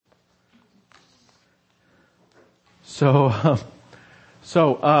So,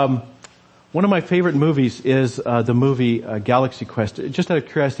 one of my favorite movies is the movie Galaxy Quest. Just out of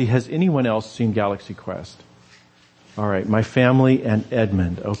curiosity, has anyone else seen Galaxy Quest? All right, my family and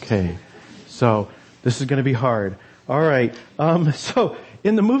Edmund. Okay, so this is going to be hard. All right, so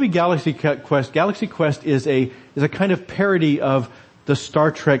in the movie Galaxy Quest is a kind of parody of the Star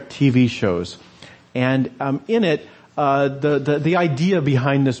Trek TV shows, and in it, the idea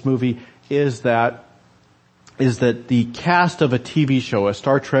behind this movie is that the cast of a TV show, a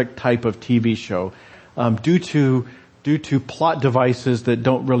Star Trek type of TV show, due to plot devices that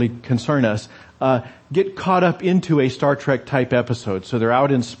don't really concern us, get caught up into a Star Trek type episode. So they're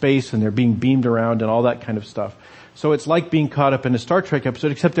out in space and they're being beamed around and all that kind of stuff. So it's like being caught up in a Star Trek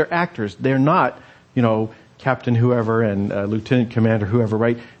episode, except they're actors. They're not, Captain whoever and Lieutenant Commander whoever,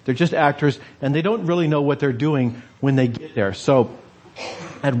 right? They're just actors, and they don't really know what they're doing when they get there. So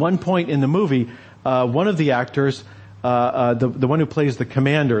at one point in the movie, one of the actors, the one who plays the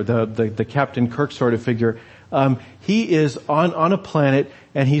commander, the Captain Kirk sort of figure, he is on a planet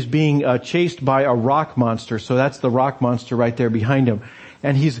and he's being chased by a rock monster. So that's the rock monster right there behind him.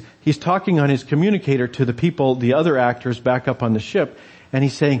 And he's talking on his communicator to the people, the other actors back up on the ship, and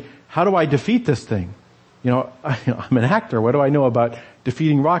he's saying, "How do I defeat this thing? I'm an actor. What do I know about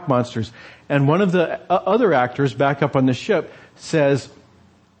defeating rock monsters?" And one of the other actors back up on the ship says,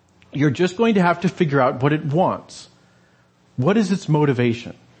 "You're just going to have to figure out what it wants. What is its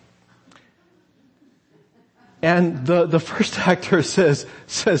motivation?" And the first actor says,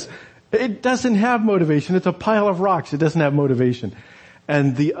 "It doesn't have motivation. It's a pile of rocks. It doesn't have motivation."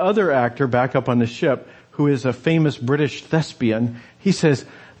 And the other actor back up on the ship, who is a famous British thespian, he says,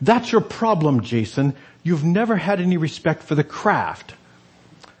 "That's your problem, Jason. You've never had any respect for the craft."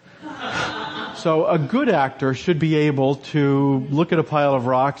 So a good actor should be able to look at a pile of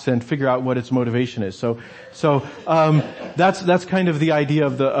rocks and figure out what its motivation is. So that's kind of the idea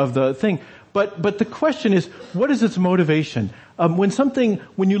of the thing. But the question is, what is its motivation?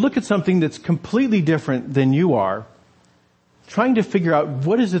 When you look at something that's completely different than you are, trying to figure out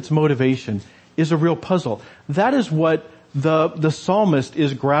what is its motivation is a real puzzle. That is what the psalmist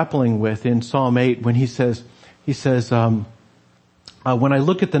is grappling with in Psalm 8 when he says, when I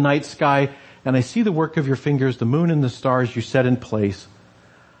look at the night sky and I see the work of your fingers, the moon and the stars you set in place,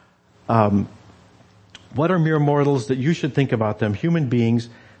 what are mere mortals that you should think about them, human beings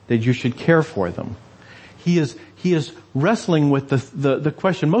that you should care for them? He is wrestling with the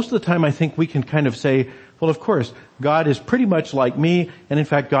question. Most of the time I think we can kind of say, well, of course, God is pretty much like me, and in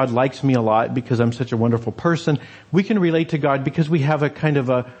fact God likes me a lot because I'm such a wonderful person. We can relate to God because we have a kind of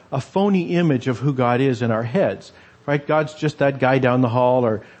a phony image of who God is in our heads, right? God's just that guy down the hall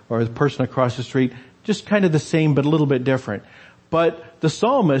or the person across the street, just kind of the same but a little bit different. But the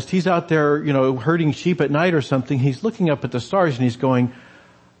psalmist, he's out there, herding sheep at night or something, he's looking up at the stars and he's going,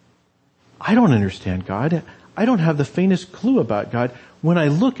 I don't understand God. I don't have the faintest clue about God. When I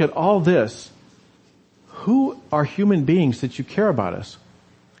look at all this, who are human beings that you care about us?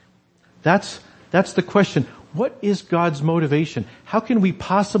 That's the question. What is God's motivation? How can we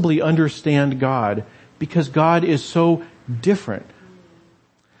possibly understand God because God is so different?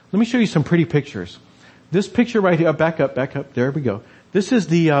 Let me show you some pretty pictures. This picture right here, back up, there we go. This is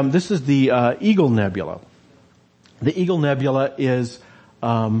the Eagle Nebula. The Eagle Nebula is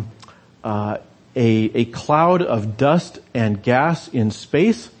a cloud of dust and gas in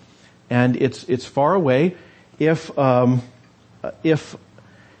space, and it's far away. If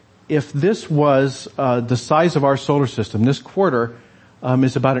this was the size of our solar system, this quarter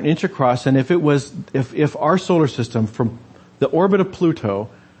is about an inch across, and if our solar system from the orbit of Pluto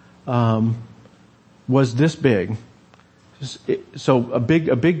was this big, so a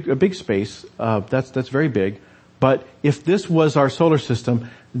big space, that's very big. But if this was our solar system,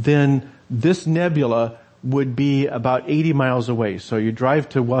 then this nebula would be about 80 miles away. So you drive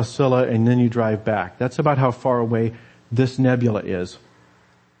to Wasilla and then you drive back. That's about how far away this nebula is.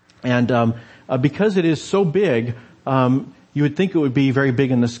 And because it is so big, you would think it would be very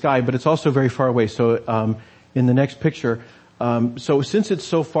big in the sky, but it's also very far away. So in the next picture, so since it's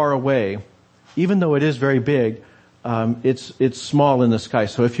so far away, even though it is very big, it's small in the sky.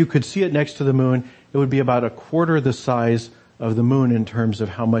 So if you could see it next to the moon, it would be about a quarter the size of the moon in terms of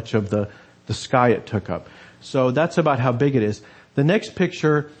how much of the sky it took up. So that's about how big it is. The next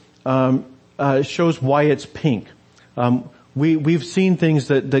picture shows why it's pink. We've seen things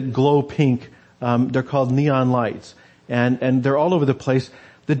that glow pink. They're called neon lights, and they're all over the place.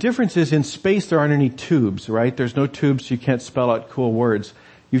 The difference is in space there aren't any tubes, right? There's no tubes, so you can't spell out cool words.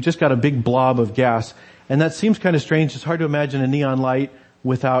 You've just got a big blob of gas, and that seems kind of strange. It's hard to imagine a neon light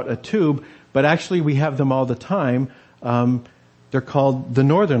without a tube, but actually we have them all the time. They're called the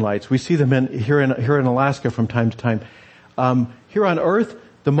northern lights. We see them here in Alaska from time to time. Here on Earth,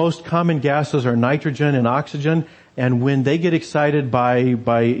 the most common gases are nitrogen and oxygen, and when they get excited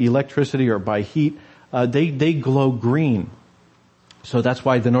by electricity or by heat, they glow green. So that's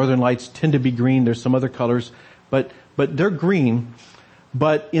why the northern lights tend to be green. There's some other colors, but they're green.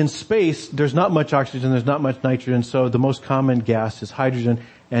 But in space, there's not much oxygen, there's not much nitrogen, so the most common gas is hydrogen,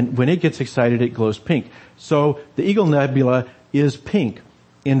 and when it gets excited, it glows pink. So the Eagle Nebula is pink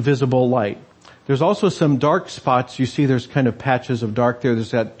in visible light. There's also some dark spots. You see there's kind of patches of dark there.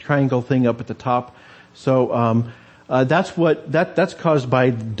 There's that triangle thing up at the top. So that's caused by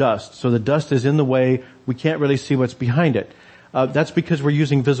dust. So the dust is in the way. We can't really see what's behind it. That's because we're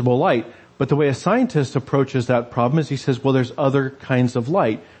using visible light. But the way a scientist approaches that problem is he says, well, there's other kinds of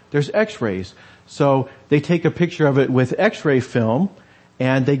light. There's X-rays. So they take a picture of it with X-ray film,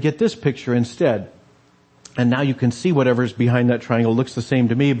 and they get this picture instead. And now you can see whatever's behind that triangle. It looks the same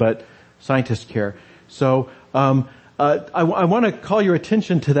to me, but scientists care. So I want to call your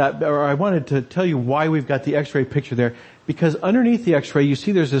attention to that, or I wanted to tell you why we've got the X-ray picture there. Because underneath the X-ray, you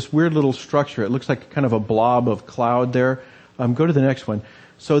see there's this weird little structure. It looks like kind of a blob of cloud there. Go to the next one.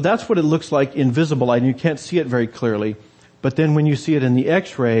 So that's what it looks like in visible light, and you can't see it very clearly. But then when you see it in the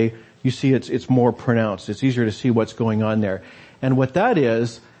X-ray, you see it's more pronounced. It's easier to see what's going on there. And what that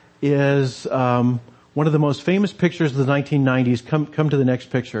is one of the most famous pictures of the 1990s. Come to the next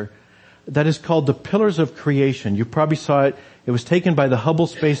picture. That is called the Pillars of Creation. You probably saw it. It was taken by the Hubble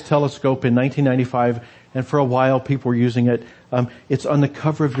Space Telescope in 1995, and for a while people were using it. It's on the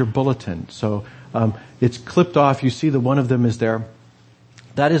cover of your bulletin. So it's clipped off. You see that one of them is there.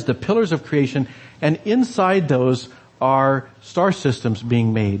 That is the Pillars of Creation, and inside those are star systems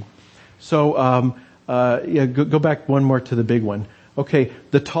being made. So go back one more to the big one. Okay,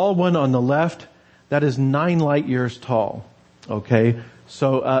 the tall one on the left, that is 9 light years tall. Okay,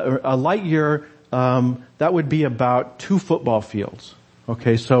 so a light year, that would be about 2 football fields.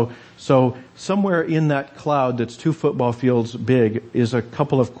 Okay, so somewhere in that cloud that's 2 football fields big is a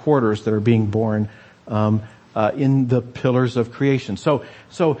couple of quarters that are being born in the Pillars of Creation. So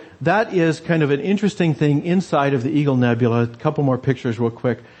that is kind of an interesting thing inside of the Eagle Nebula. A couple more pictures real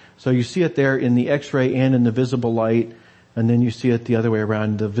quick. So you see it there in the X-ray and in the visible light, and then you see it the other way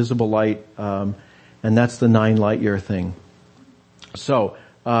around, the visible light, and that's the 9 light year thing. So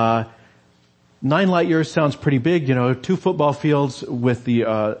 9 light years sounds pretty big, 2 football fields with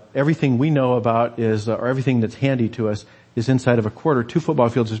the everything we know about is, or everything that's handy to us is inside of a quarter. 2 football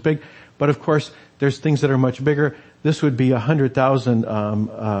fields is big, but of course there's things that are much bigger. This would be 100,000.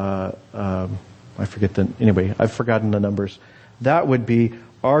 Anyway, I've forgotten the numbers. That would be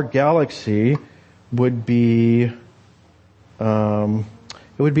our galaxy. Would be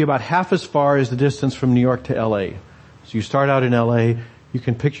it would be about half as far as the distance from New York to L.A. So you start out in L.A. You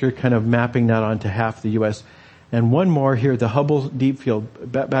can picture kind of mapping that onto half the U.S. And one more here, the Hubble Deep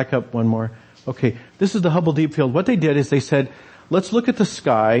Field. Back up one more. Okay, this is the Hubble Deep Field. What they did is they said, let's look at the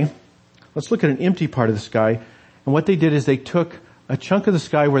sky. Let's look at an empty part of the sky. And what they did is they took a chunk of the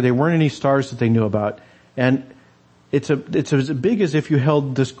sky where there weren't any stars that they knew about. And it's as big as if you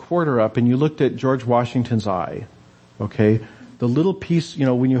held this quarter up and you looked at George Washington's eye. Okay? The little piece,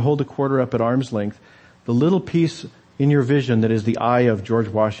 when you hold a quarter up at arm's length, the little piece in your vision that is the eye of George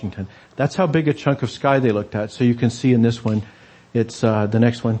Washington. That's how big a chunk of sky they looked at. So you can see in this one, it's the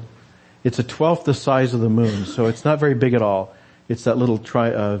next one. It's a 1/12 the size of the moon, so it's not very big at all. It's that little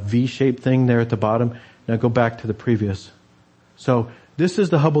V-shaped thing there at the bottom. Now go back to the previous. So this is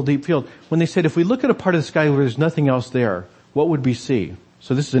the Hubble Deep Field. When they said if we look at a part of the sky where there's nothing else there, what would we see?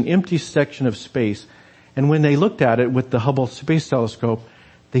 So this is an empty section of space. And when they looked at it with the Hubble Space Telescope,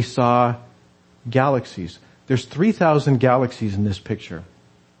 they saw galaxies. There's 3,000 galaxies in this picture.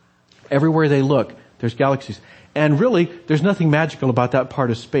 Everywhere they look, there's galaxies. And really, there's nothing magical about that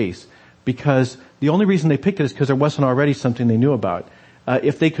part of space, because the only reason they picked it is because there wasn't already something they knew about.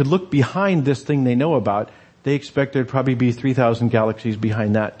 If they could look behind this thing they know about, they expect there'd probably be 3,000 galaxies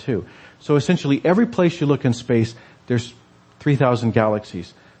behind that too. So essentially, every place you look in space, there's 3,000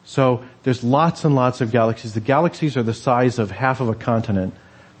 galaxies. So there's lots and lots of galaxies. The galaxies are the size of half of a continent,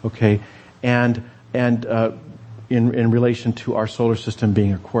 okay, and in relation to our solar system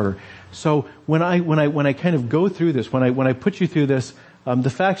being a quarter. So when I kind of go through this, when I put you through this,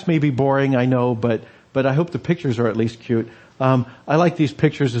 the facts may be boring, I know, but I hope the pictures are at least cute. I like these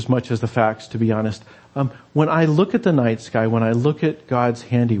pictures as much as the facts, to be honest. When I look at the night sky, when I look at God's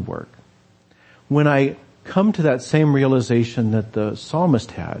handiwork, when I come to that same realization that the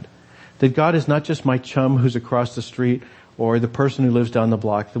psalmist had, that God is not just my chum who's across the street or the person who lives down the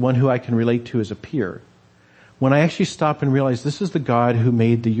block, the one who I can relate to as a peer. when I actually stop and realize this is the God who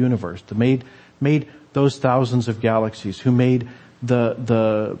made the universe, made those thousands of galaxies, who made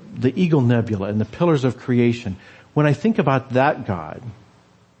the Eagle Nebula and the pillars of creation. When I think about that God,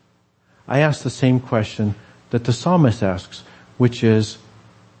 I ask the same question that the psalmist asks, which is,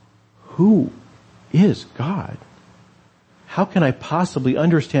 who is God? How can I possibly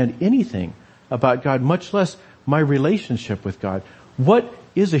understand anything about God, much less my relationship with God? What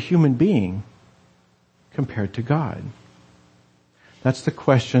is a human being compared to God? That's the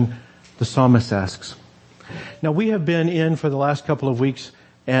question the psalmist asks. Now, we have been in for the last couple of weeks,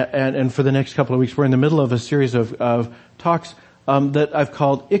 and for the next couple of weeks, we're in the middle of a series of talks that I've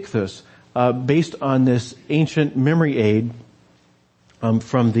called Ichthus, based on this ancient memory aid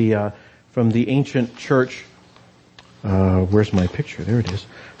from the ancient church. Where's my picture? There it is.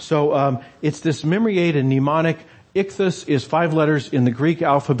 So it's this memory aid in mnemonic. Ichthus is 5 letters in the Greek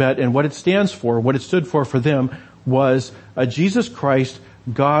alphabet, and what it stands for, what it stood for them, was Jesus Christ,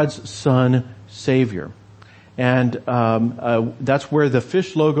 God's Son, Savior. And that's where the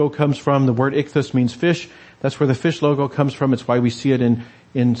fish logo comes from. The word Ichthus means fish. That's where the fish logo comes from. It's why we see it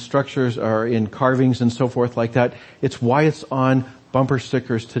in structures or in carvings and so forth like that. It's why it's on bumper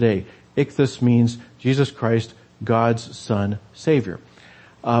stickers today. Ichthus means Jesus Christ, God's Son, Savior.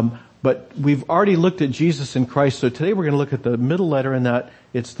 But we've already looked at Jesus and Christ, so today we're going to look at the middle letter in that.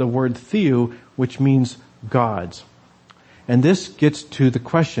 It's the word Theou, which means God's. And this gets to the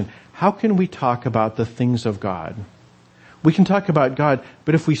question, how can we talk about the things of God? We can talk about God,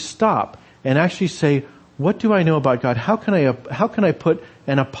 but if we stop and actually say, what do I know about God? How can I put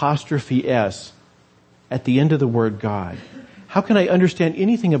an apostrophe S at the end of the word God? How can I understand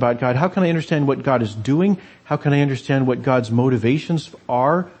anything about God? How can I understand what God is doing? How can I understand what God's motivations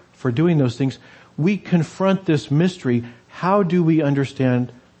are for doing those things? We confront this mystery. How do we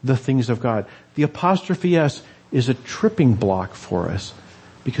understand the things of God? The apostrophe S is a tripping block for us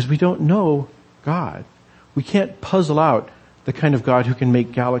because we don't know God. We can't puzzle out the kind of God who can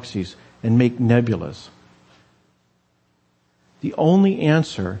make galaxies and make nebulas. The only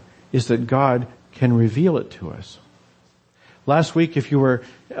answer is that God can reveal it to us. Last week, if you were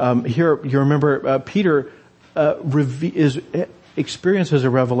here, you remember Peter experiences a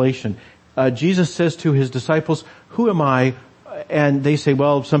revelation. Jesus says to his disciples, "Who am I?" And they say,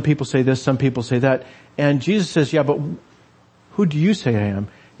 "Well, some people say this, some people say that." And Jesus says, "Yeah, but who do you say I am?"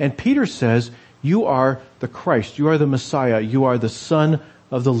 And Peter says, "You are the Christ. You are the Messiah. You are the Son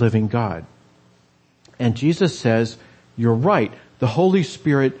of the living God." And Jesus says, "You're right. The Holy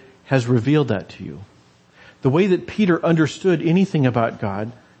Spirit has revealed that to you." The way that Peter understood anything about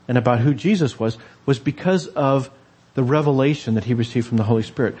God and about who Jesus was because of the revelation that he received from the Holy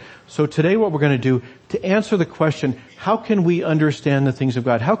Spirit. So today what we're going to do, to answer the question, how can we understand the things of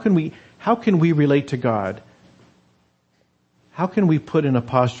God? How can we relate to God? How can we put an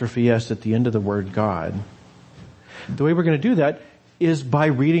apostrophe S at the end of the word God? The way we're going to do that is by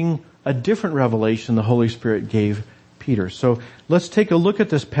reading a different revelation the Holy Spirit gave Peter. So let's take a look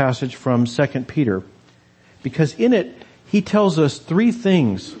at this passage from 2 Peter. Because in it, he tells us 3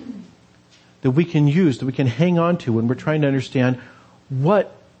 things that we can use, that we can hang on to when we're trying to understand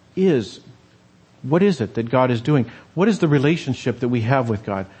what is it that God is doing? What is the relationship that we have with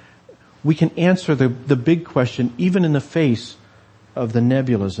God? We can answer the big question even in the face of the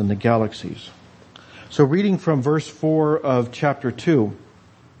nebulas and the galaxies. So reading from verse 4 of chapter 2,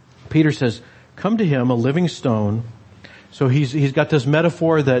 Peter says, "Come to him, a living stone." So he's got this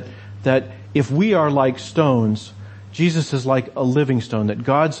metaphor that if we are like stones, Jesus is like a living stone, that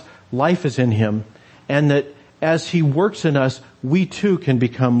God's life is in him, and that as he works in us, we too can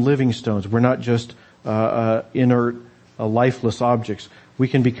become living stones. We're not just inert, lifeless objects. We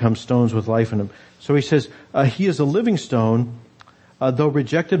can become stones with life in them. So he says, he is a living stone, though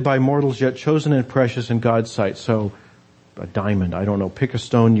rejected by mortals, yet chosen and precious in God's sight. So a diamond, I don't know, pick a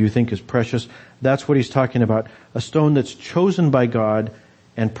stone you think is precious. That's what he's talking about. A stone that's chosen by God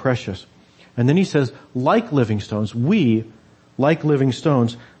and precious. And then he says, like living stones, we, like living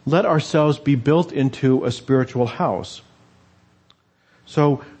stones, let ourselves be built into a spiritual house.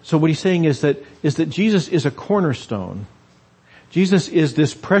 So what he's saying is that Jesus is a cornerstone. Jesus is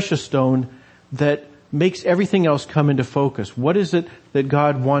this precious stone that makes everything else come into focus. What is it that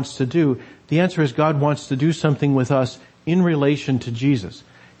God wants to do? The answer is God wants to do something with us in relation to Jesus.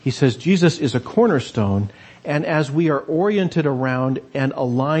 He says Jesus is a cornerstone, and as we are oriented around and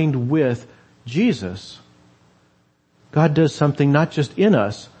aligned with Jesus, God does something not just in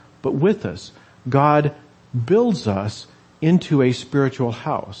us, but with us. God builds us into a spiritual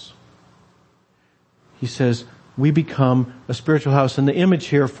house. He says, we become a spiritual house. And the image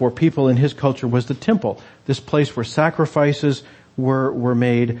here for people in his culture was the temple, this place where sacrifices were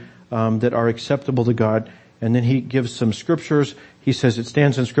made that are acceptable to God. And then he gives some scriptures. He says, it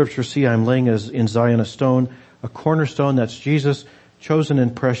stands in scripture, see, I'm laying in Zion a stone, a cornerstone, that's Jesus, chosen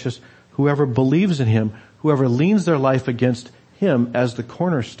and precious. Whoever believes in him, whoever leans their life against him as the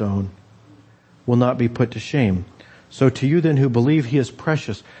cornerstone, will not be put to shame. So to you then who believe, he is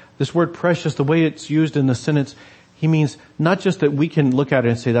precious. This word precious, the way it's used in the sentence, he means not just that we can look at it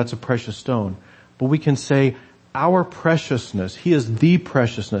and say that's a precious stone, but we can say our preciousness, he is the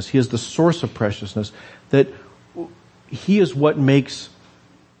preciousness, he is the source of preciousness, that he is what makes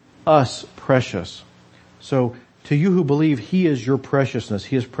us precious. So to you who believe, he is your preciousness,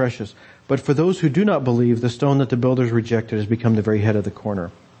 he is precious. But for those who do not believe, the stone that the builders rejected has become the very head of the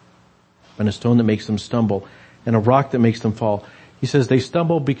corner, and a stone that makes them stumble, and a rock that makes them fall. He says they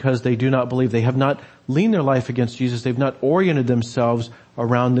stumble because they do not believe. They have not leaned their life against Jesus. They've not oriented themselves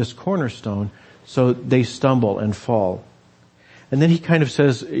around this cornerstone, so they stumble and fall. And then he kind of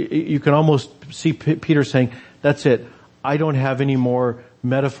says, you can almost see Peter saying, that's it. I don't have any more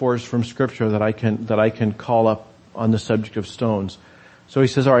metaphors from scripture that I can call up on the subject of stones. So he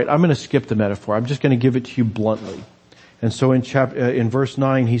says, all right, I'm going to skip the metaphor. I'm just going to give it to you bluntly. And so in verse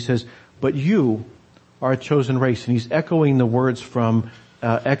 9 he says, but you are a chosen race. And he's echoing the words from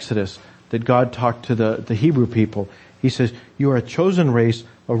Exodus that God talked to the Hebrew people. He says, you are a chosen race,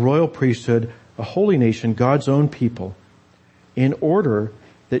 a royal priesthood, a holy nation, God's own people, in order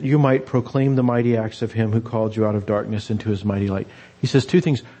that you might proclaim the mighty acts of him who called you out of darkness into his mighty light. He says two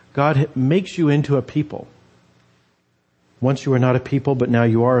things. God makes you into a people. Once you were not a people, but now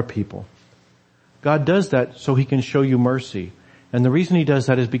you are a people. God does that so he can show you mercy. And the reason he does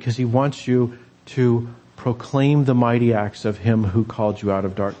that is because he wants you to proclaim the mighty acts of him who called you out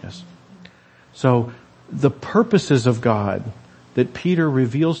of darkness. So the purposes of God that Peter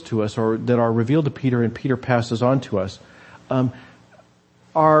reveals to us, or that are revealed to Peter and Peter passes on to us,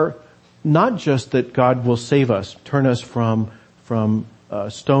 are not just that God will save us, turn us from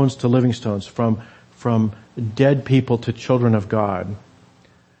stones to living stones, from dead people to children of God.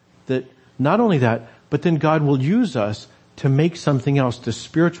 That not only that, but then God will use us to make something else, the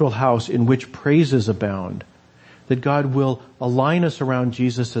spiritual house in which praises abound. That God will align us around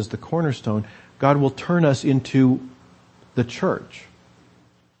Jesus as the cornerstone. God will turn us into the church.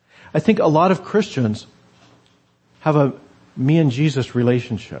 I think a lot of Christians have a me and Jesus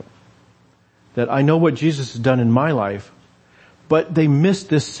relationship. That I know what Jesus has done in my life, but they miss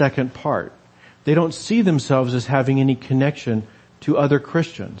this second part. They don't see themselves as having any connection to other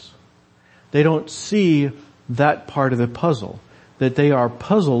Christians. They don't see that part of the puzzle. That they are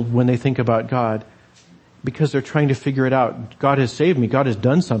puzzled when they think about God because they're trying to figure it out. God has saved me. God has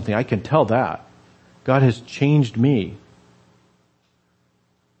done something. I can tell that. God has changed me.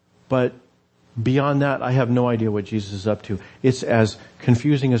 But beyond that, I have no idea what Jesus is up to. It's as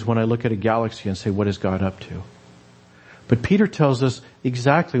confusing as when I look at a galaxy and say, what is God up to? But Peter tells us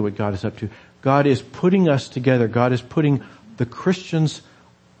exactly what God is up to. God is putting us together. God is putting the Christians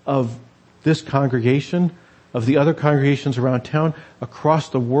of this congregation, of the other congregations around town, across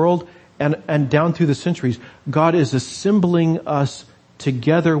the world, and down through the centuries. God is assembling us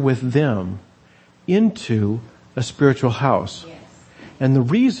together with them into a spiritual house. Yes. And the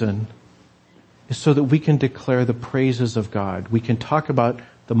reason is so that we can declare the praises of God. We can talk about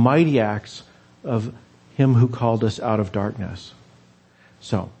the mighty acts of him who called us out of darkness.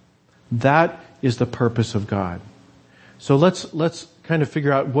 So, that is the purpose of God. So let's kind of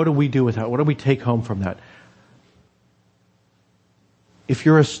figure out, what do we do with that? What do we take home from that? If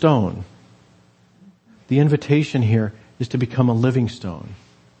you're a stone, the invitation here is to become a living stone.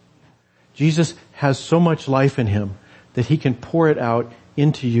 Jesus has so much life in him that he can pour it out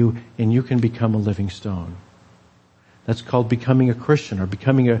into you and you can become a living stone. That's called becoming a Christian, or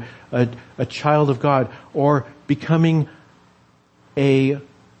becoming a child of God, or becoming a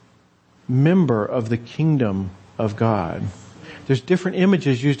member of the kingdom of God. There's different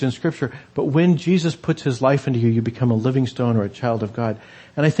images used in scripture, but when Jesus puts his life into you, you become a living stone or a child of God.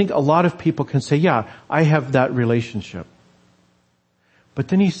 And I think a lot of people can say, yeah, I have that relationship. But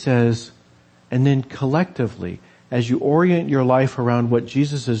then he says, and then collectively, as you orient your life around what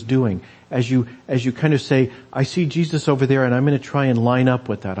Jesus is doing, as you kind of say, I see Jesus over there and I'm going to try and line up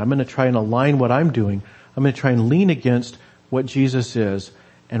with that. I'm going to try and align what I'm doing. I'm going to try and lean against what Jesus is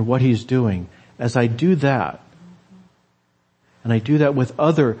and what he's doing. As I do that, and I do that with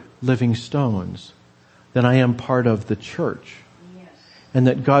other living stones, then I am part of the church. Yes. And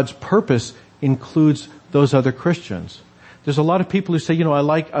that God's purpose includes those other Christians. There's a lot of people who say, I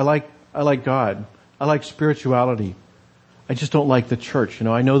like God. I like spirituality. I just don't like the church.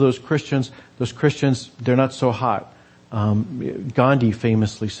 I know those Christians, they're not so hot. Gandhi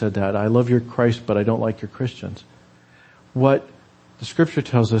famously said that. I love your Christ, but I don't like your Christians. What the scripture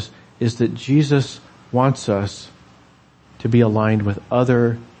tells us is that Jesus wants us to be aligned with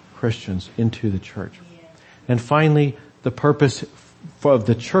other Christians into the church. And finally, the purpose of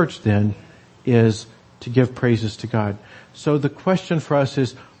the church then is to give praises to God. So the question for us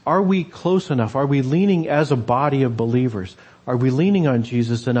is, are we close enough? Are we leaning as a body of believers? Are we leaning on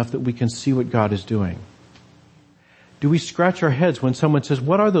Jesus enough that we can see what God is doing? Do we scratch our heads when someone says,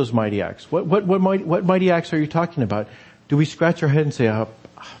 what are those mighty acts? What mighty acts are you talking about? Do we scratch our head and say, I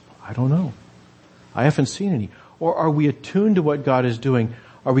don't know. I haven't seen any. Or are we attuned to what God is doing?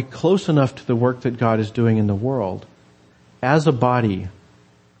 Are we close enough to the work that God is doing in the world as a body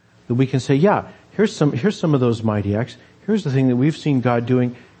that we can say, yeah, here's some of those mighty acts. Here's the thing that we've seen God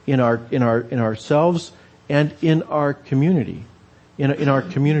doing in ourselves and in our community, in our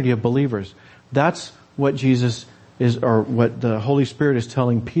community of believers. That's what Jesus is, or what the Holy Spirit is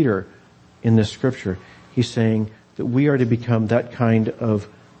telling Peter in this scripture. He's saying that we are to become that kind of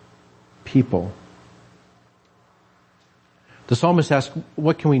people. The psalmist asks,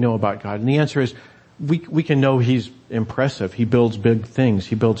 what can we know about God? And the answer is, we can know He's impressive. He builds big things.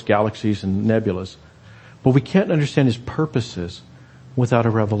 He builds galaxies and nebulas. But we can't understand His purposes without a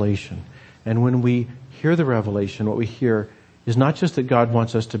revelation. And when we hear the revelation, what we hear is not just that God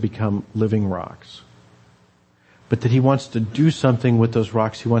wants us to become living rocks, but that He wants to do something with those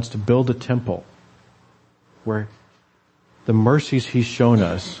rocks. He wants to build a temple where the mercies He's shown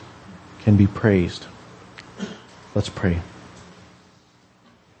us can be praised. Let's pray.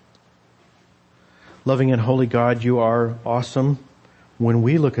 Loving and holy God, You are awesome. When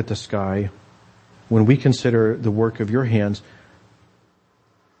we look at the sky, when we consider the work of Your hands,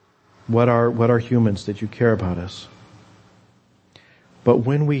 what are humans that You care about us? But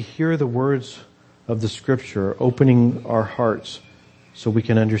when we hear the words of the scripture, opening our hearts so we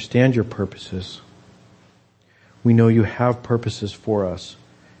can understand Your purposes, we know You have purposes for us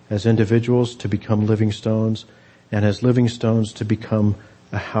as individuals to become living stones, and as living stones to become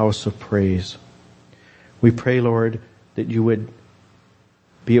a house of praise. We pray, Lord, that You would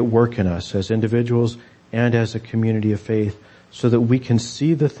be at work in us as individuals and as a community of faith, so that we can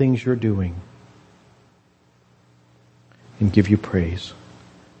see the things You're doing and give You praise.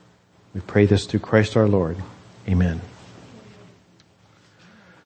 We pray this through Christ our Lord. Amen.